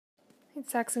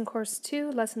It's Saxon Course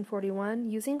 2, Lesson 41,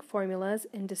 Using Formulas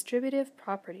in Distributive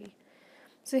Property.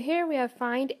 So here we have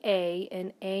find A,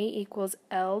 and A equals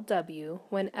LW,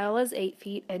 when L is 8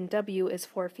 feet and W is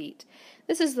 4 feet.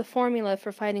 This is the formula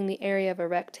for finding the area of a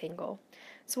rectangle.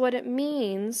 So what it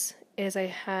means is I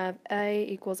have A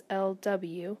equals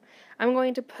LW. I'm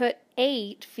going to put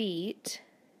 8 feet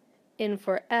in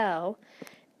for L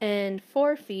and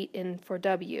 4 feet in for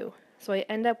W. So I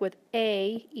end up with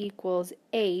A equals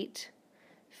 8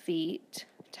 feet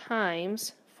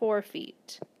times 4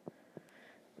 feet,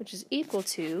 which is equal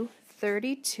to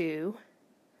 32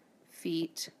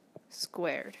 feet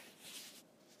squared.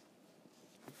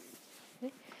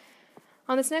 Okay.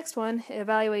 On this next one,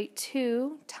 evaluate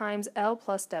 2 times L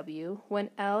plus W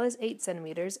when L is 8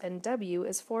 centimeters and W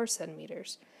is 4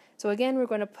 centimeters. So again, we're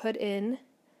going to put in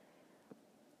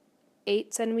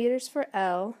 8 centimeters for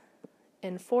L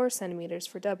and 4 centimeters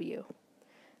for W.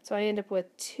 So I end up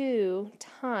with 2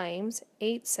 times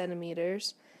 8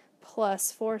 centimeters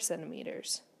plus 4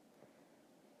 centimeters.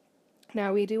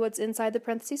 Now we do what's inside the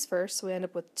parentheses first, so we end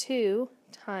up with 2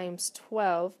 times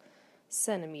 12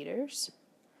 centimeters,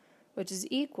 which is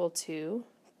equal to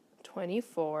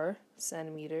 24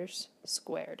 centimeters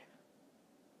squared.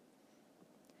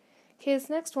 Okay, this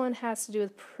next one has to do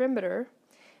with perimeter,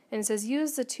 and it says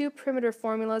use the two perimeter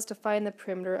formulas to find the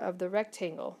perimeter of the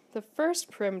rectangle. The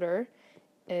first perimeter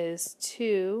is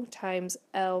 2 times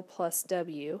L plus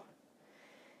W,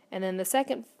 and then the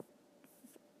second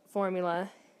formula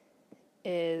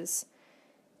is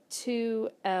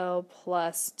 2L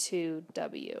plus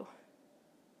 2W.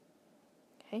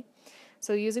 Okay,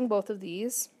 so using both of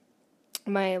these,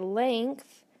 my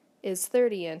length is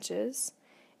 30 inches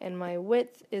and my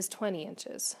width is 20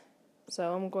 inches.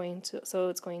 So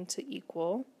it's going to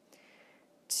equal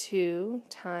 2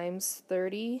 times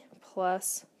 30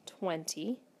 plus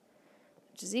 20,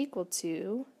 which is equal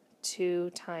to 2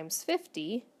 times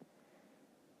 50,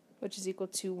 which is equal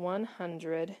to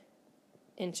 100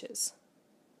 inches.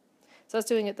 So that's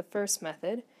doing it the first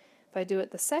method. If I do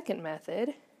it the second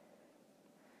method,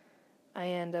 I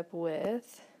end up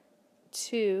with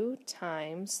 2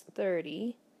 times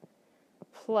 30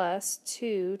 plus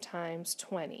 2 times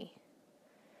 20.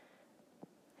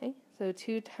 Okay, so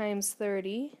 2 times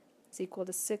 30 is equal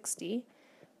to 60,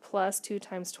 plus 2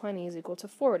 times 20 is equal to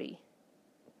 40,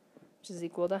 which is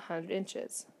equal to 100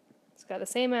 inches. It's got the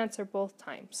same answer both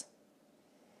times.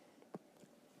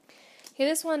 Okay,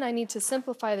 this one I need to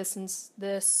simplify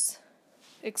this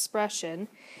expression,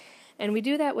 and we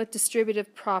do that with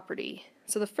distributive property.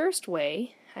 So the first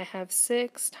way, I have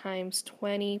 6 times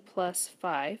 20 plus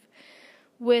 5.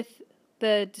 With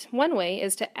the one way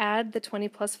is to add the 20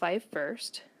 plus 5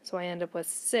 first, so I end up with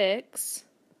 6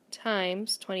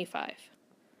 times 25,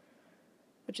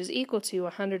 which is equal to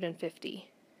 150.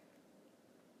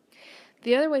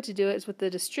 The other way to do it is with the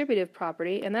distributive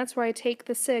property, and that's where I take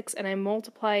the 6 and I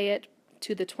multiply it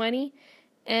to the 20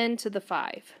 and to the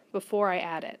 5 before I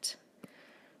add it.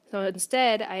 So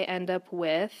instead I end up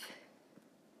with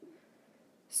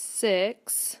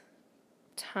 6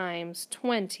 times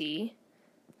 20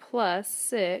 plus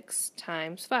 6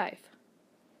 times 5.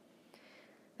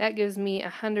 That gives me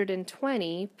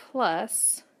 120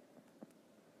 plus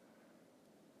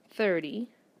 30,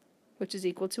 which is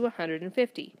equal to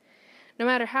 150. No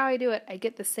matter how I do it, I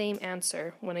get the same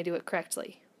answer when I do it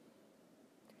correctly.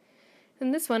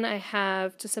 In this one, I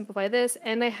have to simplify this,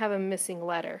 and I have a missing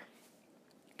letter.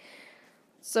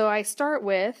 So I start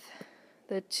with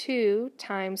the 2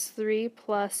 times 3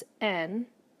 plus n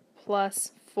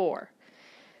plus 4.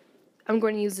 I'm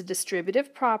going to use the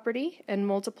distributive property and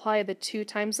multiply the 2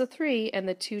 times the 3 and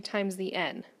the 2 times the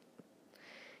n.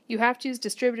 You have to use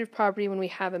distributive property when we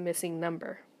have a missing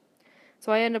number.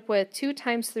 So I end up with 2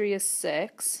 times 3 is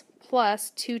 6, plus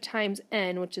 2 times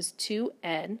n, which is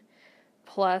 2n,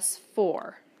 plus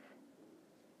 4.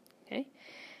 Okay.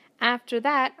 After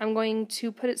that, I'm going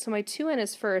to put it so my 2n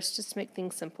is first, just to make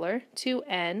things simpler.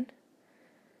 2n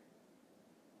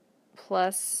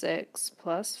plus 6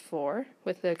 plus 4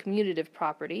 with the commutative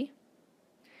property.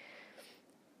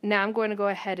 Now I'm going to go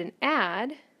ahead and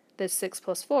add the 6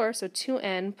 plus 4, so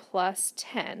 2n plus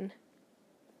 10.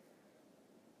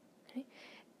 Okay.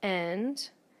 And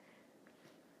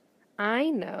I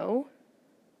know,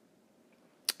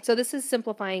 so this is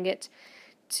simplifying it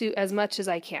to as much as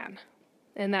I can,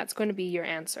 and that's going to be your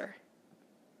answer.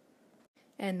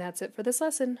 And that's it for this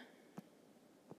lesson.